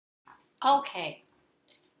Okay,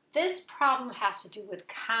 this problem has to do with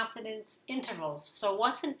confidence intervals. So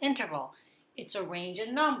what's an interval? It's a range of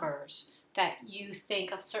numbers that you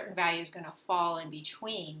think a certain value is going to fall in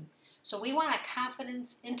between. So we want a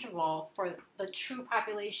confidence interval for the true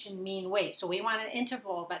population mean weight. So we want an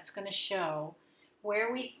interval that's going to show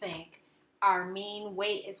where we think our mean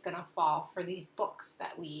weight is going to fall for these books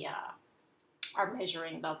that we are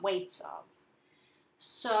measuring the weights of.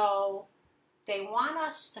 So they want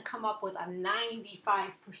us to come up with a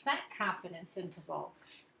 95% confidence interval.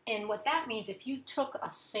 And what that means, if you took a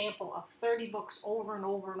sample of 30 books over and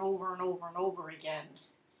over and over and over and over again,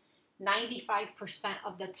 95%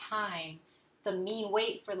 of the time, the mean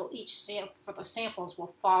weight for the samples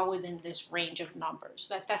will fall within this range of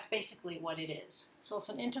numbers. That's basically what it is. So it's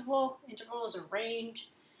an interval. Interval is a range.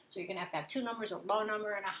 So you're going to have two numbers, a low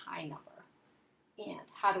number and a high number. And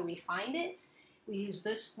how do we find it? We use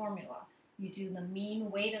this formula. You do the mean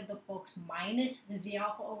weight of the books minus the z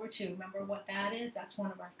alpha over 2. Remember what that is? That's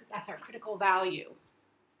our critical value.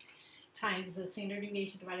 Times the standard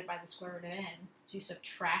deviation divided by the square root of n. So you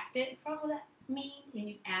subtract it from that mean and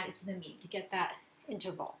you add it to the mean to get that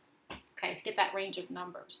interval. Okay, to get that range of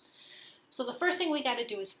numbers. So the first thing we got to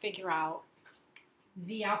do is figure out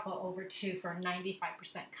z alpha over 2 for a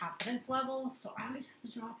 95% confidence level. So I always have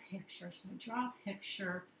to draw a picture. So I draw a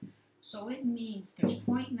picture. So it means there's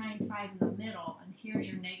 0.95 in the middle, and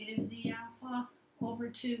here's your negative z alpha over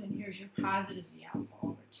 2, and here's your positive z alpha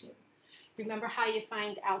over 2. Remember how you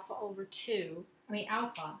find alpha over 2? I mean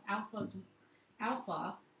alpha.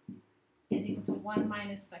 Alpha is equal to 1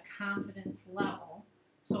 minus the confidence level.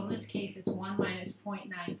 So in this case, it's 1 minus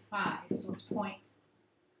 0.95, so it's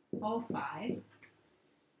 0.05.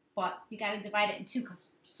 But you got to divide it in 2 because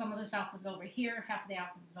some of this alpha is over here, half of the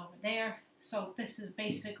alpha is over there. So this is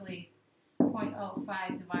basically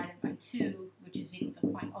 0.05 divided by 2, which is equal to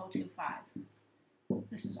 0.025.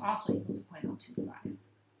 This is also equal to 0.025.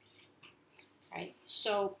 Right?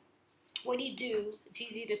 So what do? It's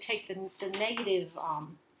easy to take the negative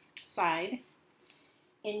side,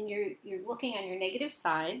 and you're looking on your negative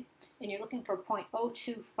side, and you're looking for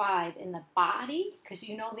 0.025 in the body, because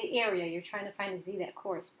you know the area. You're trying to find a z that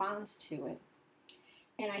corresponds to it.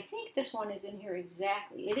 And I think this one is in here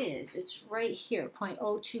exactly. It is. It's right here,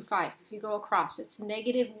 0.025. If you go across, it's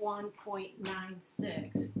negative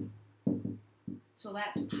 1.96. So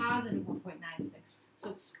that's positive 1.96. So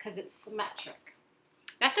it's because it's symmetric.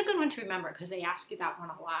 That's a good one to remember because they ask you that one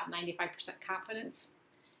a lot, 95% confidence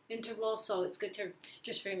interval. So it's good to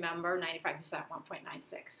just remember 95%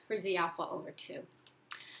 1.96 for z alpha over 2.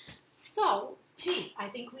 So, geez, I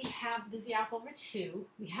think we have the z alpha over 2.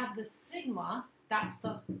 We have the sigma. That's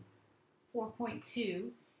the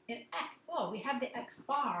 4.2. And we have the x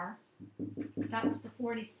bar. That's the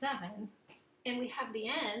 47. And we have the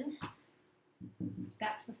n.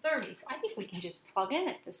 That's the 30. So I think we can just plug in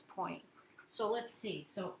at this point. So let's see.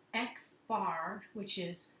 So x bar, which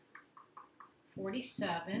is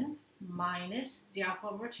 47 minus z alpha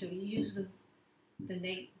over 2. You use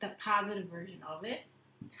the positive version of it,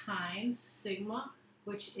 times sigma,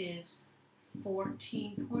 which is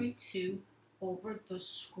 14.2 over the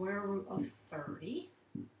square root of 30.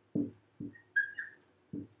 And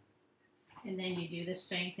then you do the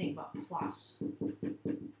same thing but plus.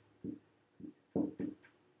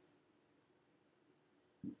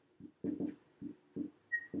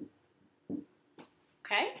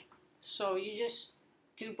 Okay, so you just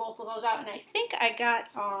do both of those out, and I think I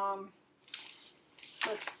got,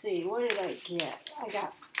 let's see, what did I get? I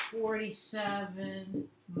got 47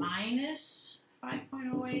 minus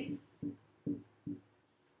 5.08.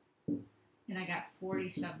 And I got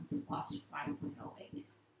 47 plus 5.08.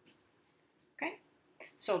 Okay,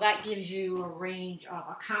 so that gives you a range of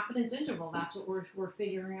a confidence interval. That's what we're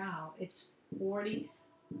figuring out. It's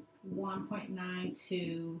 41.9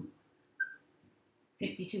 to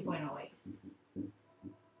 52.08.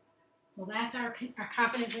 So that's our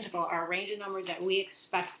confidence interval, our range of numbers that we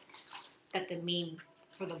expect that the mean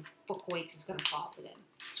for the book weights is going to fall within.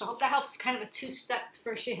 So I hope that helps. Kind of a two-step.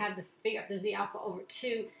 First you have to figure out the z alpha over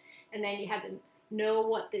 2. And then you have to know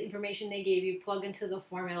what the information they gave you, plug into the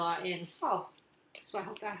formula, and solve. So I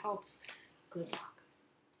hope that helps. Good luck.